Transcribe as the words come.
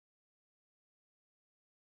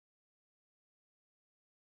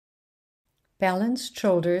Balanced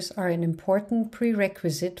shoulders are an important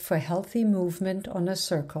prerequisite for healthy movement on a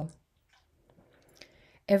circle.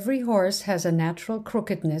 Every horse has a natural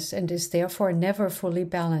crookedness and is therefore never fully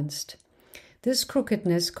balanced. This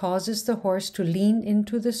crookedness causes the horse to lean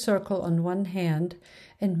into the circle on one hand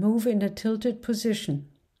and move in a tilted position.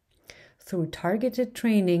 Through targeted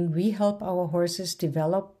training, we help our horses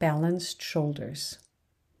develop balanced shoulders.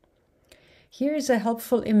 Here is a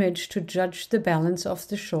helpful image to judge the balance of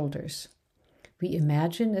the shoulders. We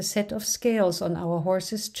imagine a set of scales on our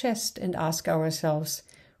horse's chest and ask ourselves,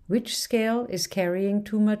 which scale is carrying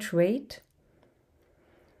too much weight?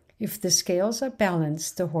 If the scales are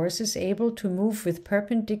balanced, the horse is able to move with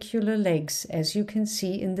perpendicular legs, as you can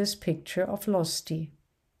see in this picture of Losty.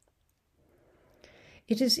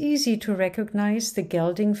 It is easy to recognize the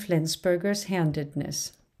gelding Flensburger's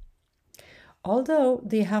handedness. Although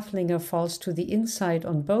the Haflinger falls to the inside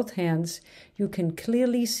on both hands, you can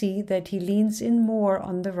clearly see that he leans in more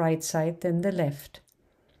on the right side than the left.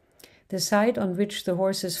 The side on which the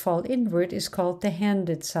horses fall inward is called the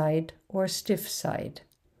handed side or stiff side.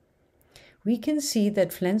 We can see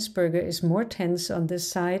that Flensburger is more tense on this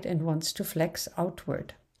side and wants to flex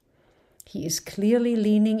outward. He is clearly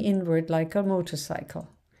leaning inward like a motorcycle.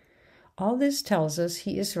 All this tells us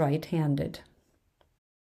he is right-handed.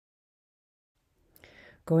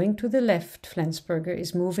 Going to the left, Flensburger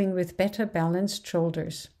is moving with better balanced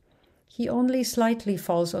shoulders. He only slightly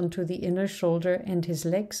falls onto the inner shoulder and his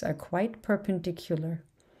legs are quite perpendicular.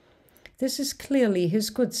 This is clearly his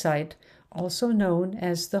good side, also known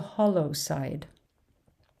as the hollow side.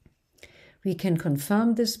 We can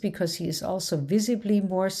confirm this because he is also visibly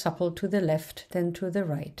more supple to the left than to the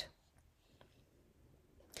right.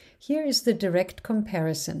 Here is the direct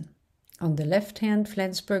comparison. On the left hand,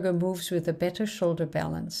 Flensburger moves with a better shoulder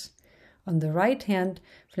balance. On the right hand,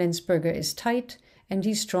 Flensburger is tight and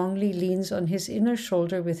he strongly leans on his inner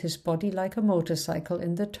shoulder with his body like a motorcycle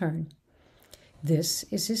in the turn. This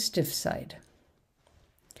is his stiff side.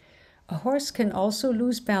 A horse can also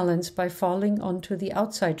lose balance by falling onto the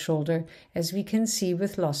outside shoulder, as we can see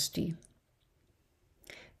with Losty.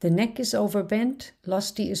 The neck is overbent,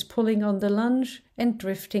 Losty is pulling on the lunge and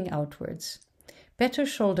drifting outwards. Better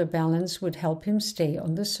shoulder balance would help him stay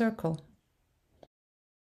on the circle.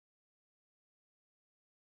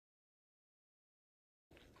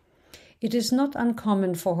 It is not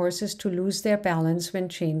uncommon for horses to lose their balance when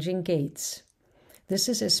changing gaits. This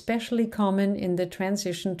is especially common in the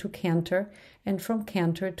transition to canter and from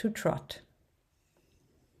canter to trot.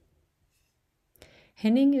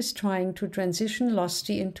 Henning is trying to transition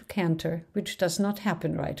Losty into canter, which does not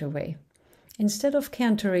happen right away. Instead of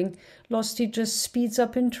cantering, Losty just speeds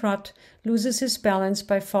up in trot, loses his balance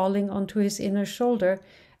by falling onto his inner shoulder,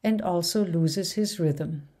 and also loses his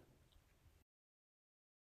rhythm.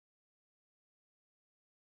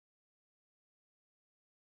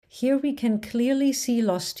 Here we can clearly see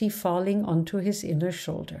Losty falling onto his inner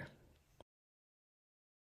shoulder.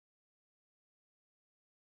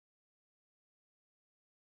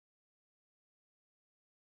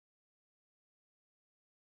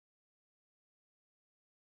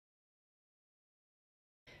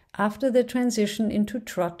 After the transition into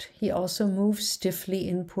trot, he also moves stiffly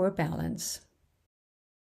in poor balance.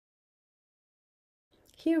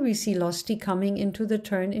 Here we see Losty coming into the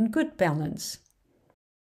turn in good balance.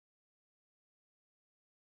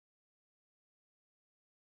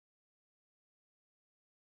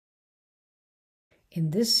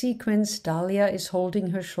 In this sequence, Dahlia is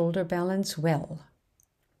holding her shoulder balance well.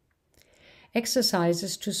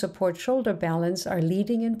 Exercises to support shoulder balance are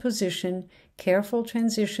leading in position, careful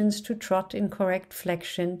transitions to trot in correct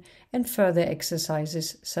flexion, and further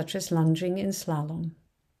exercises such as lunging in slalom.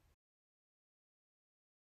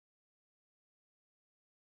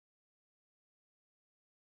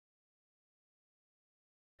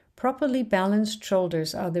 Properly balanced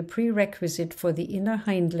shoulders are the prerequisite for the inner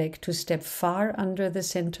hind leg to step far under the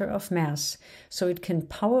center of mass, so it can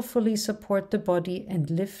powerfully support the body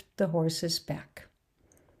and lift the horse's back.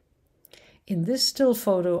 In this still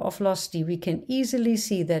photo of Losty, we can easily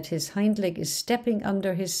see that his hind leg is stepping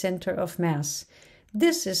under his center of mass.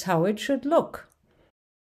 This is how it should look.